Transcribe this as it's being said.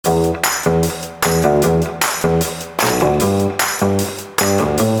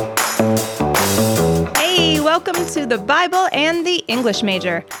to the Bible and the English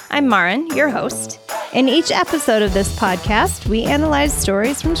Major. I'm Marin, your host. In each episode of this podcast, we analyze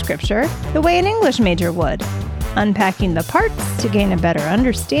stories from Scripture the way an English major would, unpacking the parts to gain a better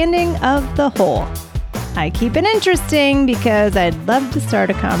understanding of the whole. I keep it interesting because I'd love to start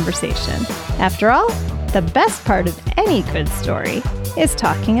a conversation. After all, the best part of any good story is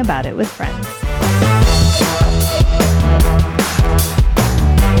talking about it with friends.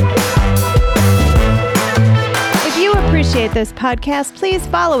 Appreciate this podcast, please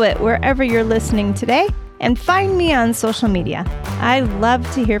follow it wherever you're listening today and find me on social media. I love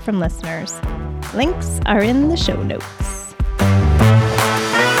to hear from listeners. Links are in the show notes.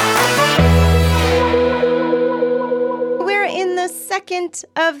 We're in the second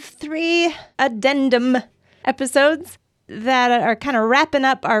of 3 addendum episodes that are kind of wrapping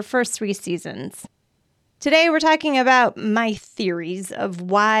up our first 3 seasons. Today we're talking about my theories of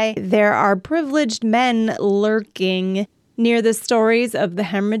why there are privileged men lurking near the stories of the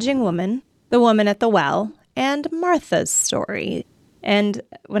hemorrhaging woman, the woman at the well, and Martha's story. And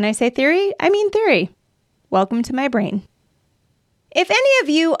when I say theory, I mean theory. Welcome to my brain. If any of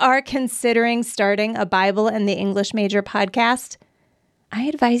you are considering starting a Bible and the English Major podcast, I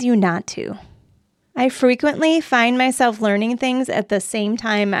advise you not to. I frequently find myself learning things at the same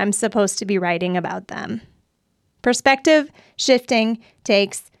time I'm supposed to be writing about them. Perspective shifting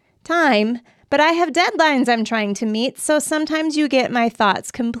takes time, but I have deadlines I'm trying to meet, so sometimes you get my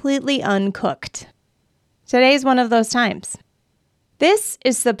thoughts completely uncooked. Today's one of those times. This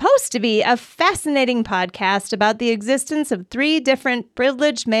is supposed to be a fascinating podcast about the existence of 3 different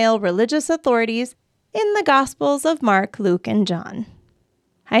privileged male religious authorities in the Gospels of Mark, Luke, and John.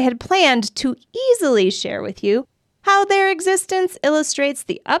 I had planned to easily share with you how their existence illustrates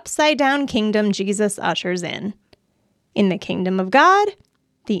the upside-down kingdom Jesus ushers in. In the kingdom of God,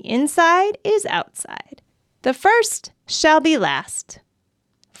 the inside is outside. The first shall be last.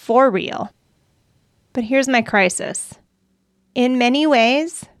 For real. But here's my crisis. In many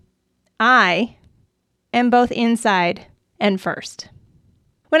ways, I am both inside and first.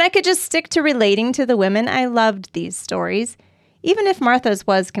 When I could just stick to relating to the women, I loved these stories, even if Martha's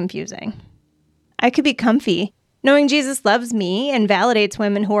was confusing. I could be comfy, knowing Jesus loves me and validates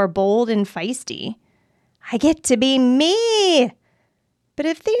women who are bold and feisty. I get to be me. But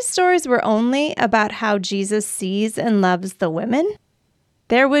if these stories were only about how Jesus sees and loves the women,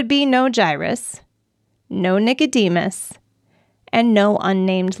 there would be no Jairus, no Nicodemus, and no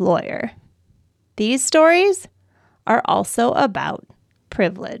unnamed lawyer. These stories are also about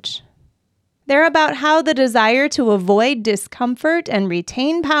privilege. They're about how the desire to avoid discomfort and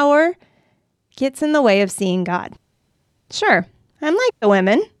retain power gets in the way of seeing God. Sure, I'm like the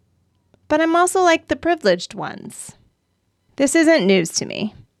women, but I'm also like the privileged ones. This isn't news to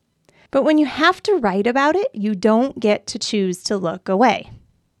me. But when you have to write about it, you don't get to choose to look away.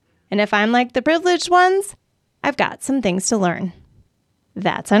 And if I'm like the privileged ones, I've got some things to learn.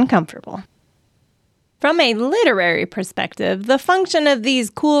 That's uncomfortable. From a literary perspective, the function of these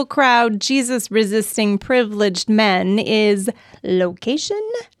cool crowd, Jesus-resisting privileged men is location,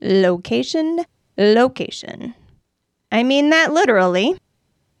 location, location. I mean that literally.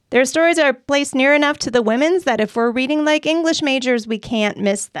 Their stories are placed near enough to the women's that if we're reading like English majors, we can't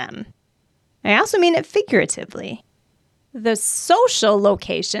miss them. I also mean it figuratively. The social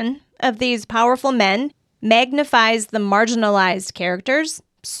location of these powerful men magnifies the marginalized characters'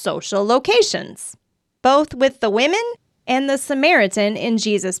 social locations, both with the women and the Samaritan in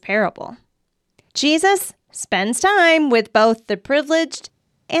Jesus' parable. Jesus spends time with both the privileged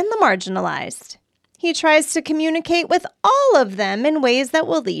and the marginalized. He tries to communicate with all of them in ways that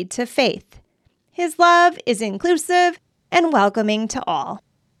will lead to faith. His love is inclusive and welcoming to all.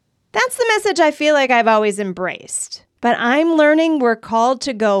 That's the message I feel like I've always embraced. But I'm learning we're called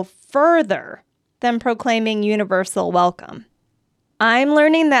to go further than proclaiming universal welcome. I'm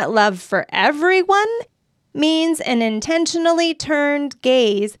learning that love for everyone means an intentionally turned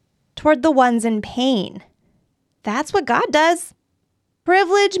gaze toward the ones in pain. That's what God does.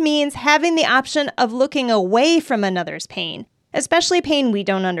 Privilege means having the option of looking away from another's pain, especially pain we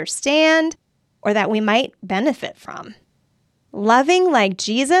don't understand or that we might benefit from. Loving like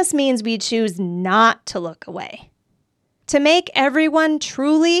Jesus means we choose not to look away. To make everyone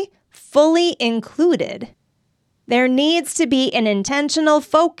truly, fully included, there needs to be an intentional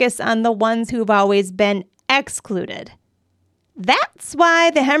focus on the ones who've always been excluded. That's why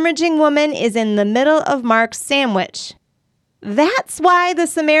the hemorrhaging woman is in the middle of Mark's sandwich. That's why the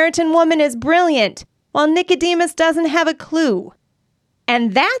Samaritan woman is brilliant, while Nicodemus doesn't have a clue.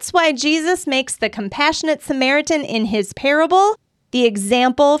 And that's why Jesus makes the compassionate Samaritan in his parable the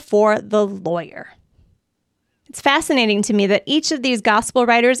example for the lawyer. It's fascinating to me that each of these gospel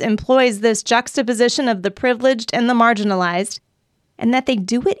writers employs this juxtaposition of the privileged and the marginalized, and that they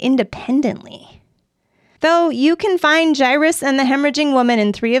do it independently. Though you can find Jairus and the hemorrhaging woman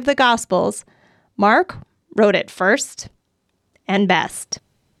in 3 of the Gospels, Mark wrote it first and best.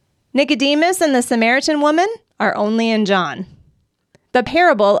 Nicodemus and the Samaritan woman are only in John. The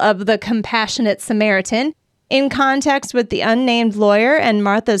parable of the compassionate Samaritan, in context with the unnamed lawyer and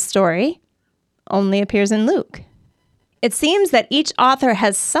Martha's story, only appears in Luke. It seems that each author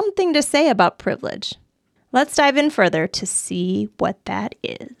has something to say about privilege. Let's dive in further to see what that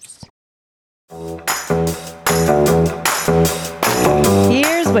is.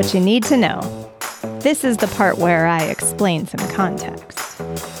 Here's what you need to know. This is the part where I explain some context.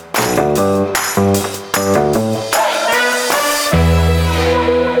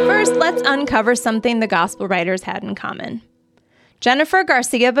 First, let's uncover something the gospel writers had in common. Jennifer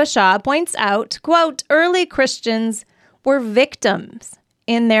Garcia Bashaw points out, quote, early Christians were victims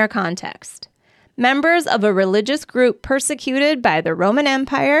in their context, members of a religious group persecuted by the Roman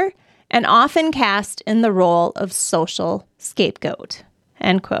Empire and often cast in the role of social scapegoat,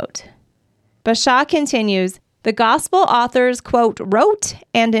 end quote. Bashaw continues, the gospel authors, quote, wrote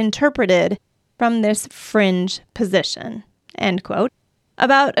and interpreted from this fringe position, end quote,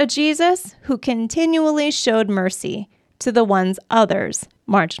 about a Jesus who continually showed mercy to the ones others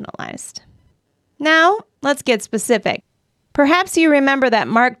marginalized. Now, let's get specific. Perhaps you remember that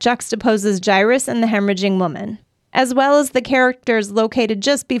Mark juxtaposes Jairus and the hemorrhaging woman, as well as the characters located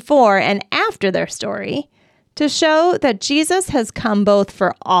just before and after their story, to show that Jesus has come both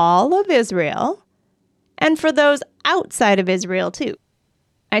for all of Israel and for those outside of Israel too.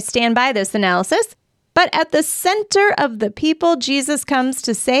 I stand by this analysis, but at the center of the people Jesus comes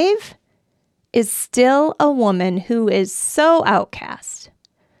to save is still a woman who is so outcast,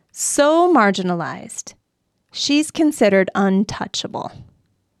 so marginalized, she's considered untouchable.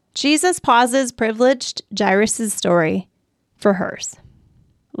 Jesus pauses privileged Jairus' story for hers.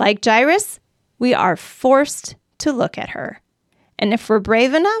 Like Jairus, we are forced to look at her. And if we're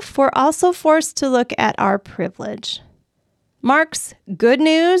brave enough, we're also forced to look at our privilege. Mark's good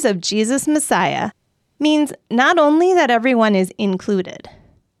news of Jesus Messiah means not only that everyone is included,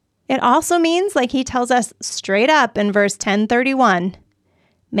 it also means, like he tells us straight up in verse 10:31,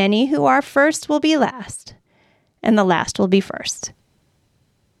 many who are first will be last, and the last will be first.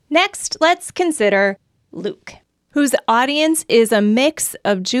 Next, let's consider Luke, whose audience is a mix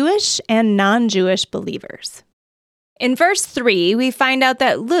of Jewish and non-Jewish believers. In verse 3, we find out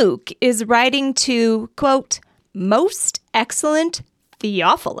that Luke is writing to, quote, most excellent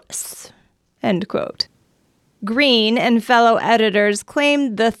Theophilus, end quote. Green and fellow editors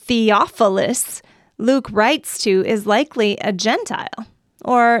claim the Theophilus Luke writes to is likely a Gentile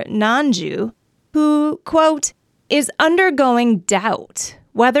or non-Jew who, quote, is undergoing doubt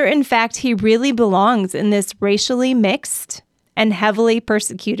whether in fact he really belongs in this racially mixed and heavily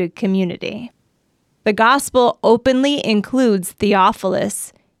persecuted community. The gospel openly includes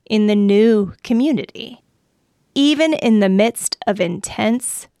Theophilus in the new community, even in the midst of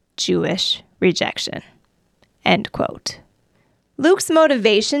intense Jewish rejection, end quote. Luke's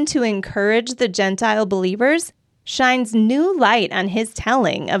motivation to encourage the Gentile believers shines new light on his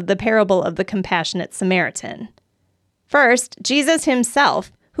telling of the parable of the compassionate Samaritan. First, Jesus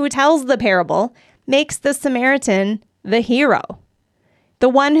himself, who tells the parable, makes the Samaritan the hero, the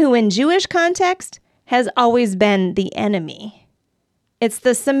one who in Jewish context has always been the enemy. It's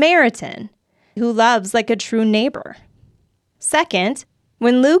the Samaritan who loves like a true neighbor. Second,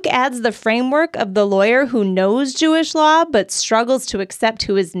 when Luke adds the framework of the lawyer who knows Jewish law but struggles to accept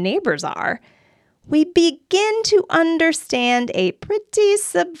who his neighbors are, we begin to understand a pretty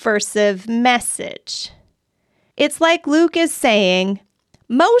subversive message. It's like Luke is saying,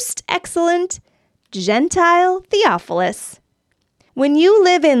 most excellent Gentile Theophilus, when you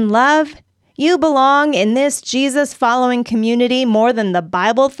live in love, you belong in this Jesus-following community more than the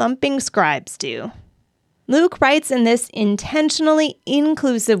Bible-thumping scribes do. Luke writes in this intentionally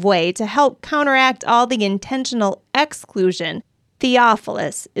inclusive way to help counteract all the intentional exclusion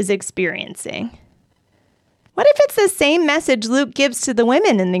Theophilus is experiencing. What if it's the same message Luke gives to the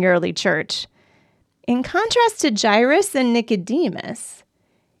women in the early church? In contrast to Jairus and Nicodemus,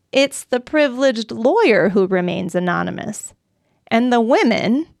 it's the privileged lawyer who remains anonymous, and the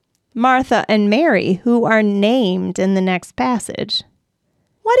women, Martha and Mary, who are named in the next passage.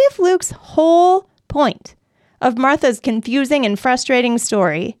 What if Luke's whole point of Martha's confusing and frustrating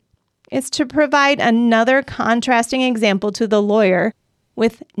story is to provide another contrasting example to the lawyer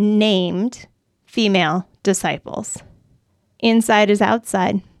with named female disciples? Inside is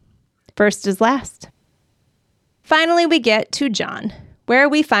outside. First is last. Finally, we get to John, where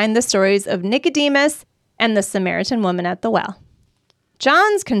we find the stories of Nicodemus and the Samaritan woman at the well.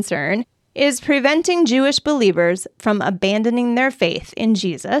 John's concern is preventing Jewish believers from abandoning their faith in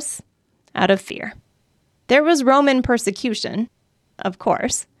Jesus out of fear. There was Roman persecution, of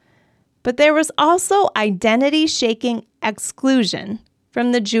course, but there was also identity-shaking exclusion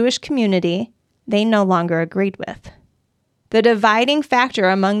from the Jewish community they no longer agreed with. The dividing factor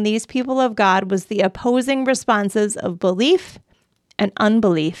among these people of God was the opposing responses of belief and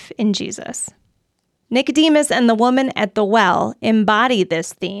unbelief in Jesus. Nicodemus and the woman at the well embody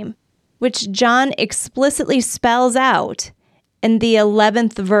this theme, which John explicitly spells out in the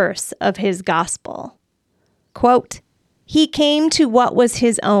 11th verse of his gospel. Quote, "He came to what was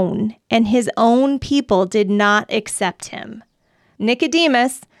his own, and his own people did not accept him."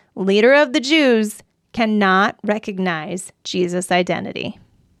 Nicodemus, leader of the Jews, cannot recognize Jesus' identity.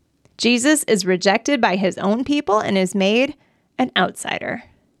 Jesus is rejected by his own people and is made an outsider.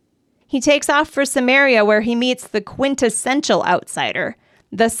 He takes off for Samaria, where he meets the quintessential outsider,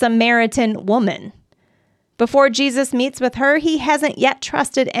 the Samaritan woman. Before Jesus meets with her, he hasn't yet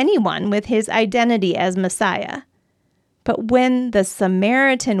trusted anyone with his identity as Messiah. But when the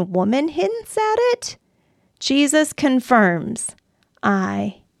Samaritan woman hints at it, Jesus confirms,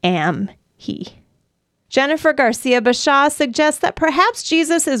 "I am he." Jennifer Garcia Bashaw suggests that perhaps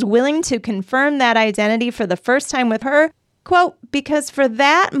Jesus is willing to confirm that identity for the first time with her, quote, "because for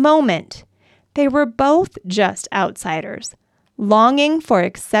that moment, they were both just outsiders, longing for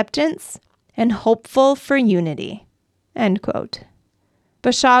acceptance and hopeful for unity," end quote.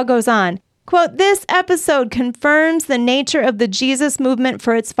 Bashaw goes on, quote, "This episode confirms the nature of the Jesus movement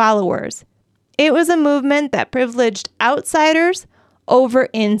for its followers. It was a movement that privileged outsiders over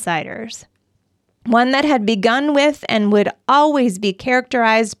insiders. One that had begun with and would always be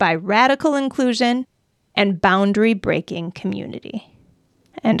characterized by radical inclusion and boundary-breaking community,"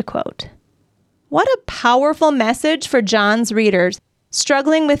 end quote. What a powerful message for John's readers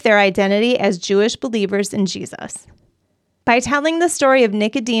struggling with their identity as Jewish believers in Jesus. By telling the story of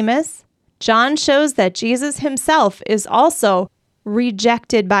Nicodemus, John shows that Jesus himself is also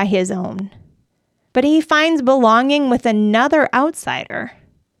rejected by his own. But he finds belonging with another outsider.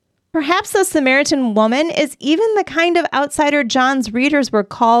 Perhaps the Samaritan woman is even the kind of outsider John's readers were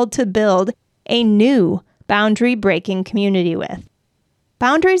called to build a new boundary-breaking community with.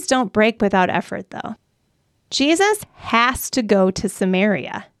 Boundaries don't break without effort, though. Jesus has to go to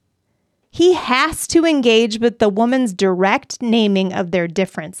Samaria. He has to engage with the woman's direct naming of their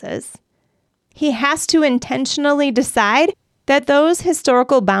differences. He has to intentionally decide that those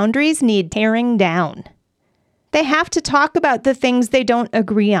historical boundaries need tearing down. They have to talk about the things they don't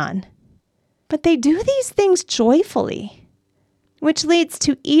agree on. But they do these things joyfully, which leads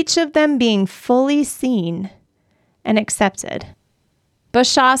to each of them being fully seen and accepted.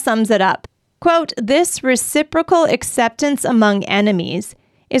 Bashaw sums it up. Quote, "This reciprocal acceptance among enemies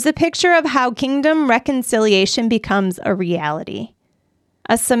is a picture of how kingdom reconciliation becomes a reality.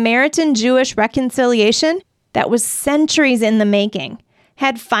 A Samaritan-Jewish reconciliation that was centuries in the making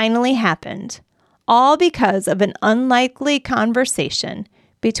had finally happened, all because of an unlikely conversation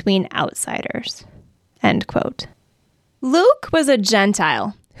between outsiders," end quote. Luke was a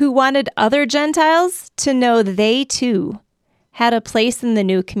Gentile who wanted other Gentiles to know they too had a place in the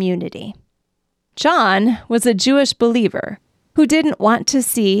new community. John was a Jewish believer who didn't want to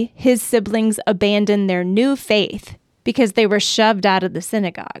see his siblings abandon their new faith because they were shoved out of the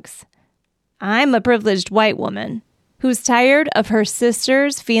synagogues. I'm a privileged white woman who's tired of her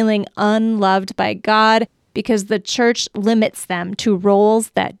sisters feeling unloved by God because the church limits them to roles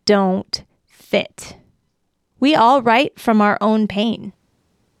that don't fit. We all write from our own pain,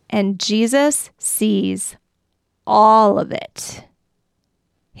 and Jesus sees all of it.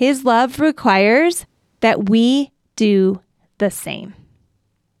 His love requires that we do the same.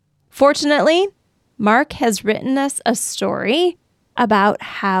 Fortunately, Mark has written us a story about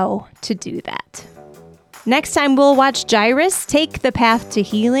how to do that. Next time, we'll watch Jairus take the path to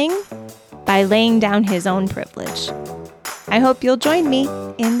healing by laying down his own privilege. I hope you'll join me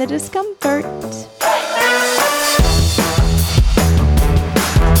in the discomfort.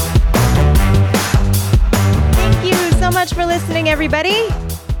 Thank you so much for listening, everybody.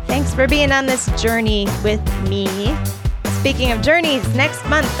 Thanks for being on this journey with me. Speaking of journeys, next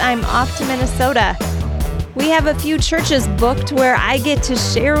month I'm off to Minnesota. We have a few churches booked where I get to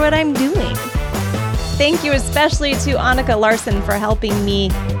share what I'm doing. Thank you especially to Annika Larson for helping me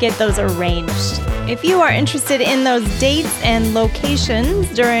get those arranged. If you are interested in those dates and locations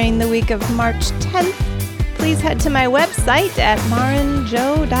during the week of March 10th, please head to my website at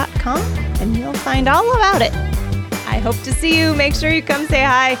marinjo.com and you'll find all about it. hope to see you. Make sure you come say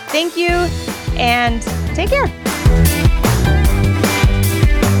hi. Thank you, and take care.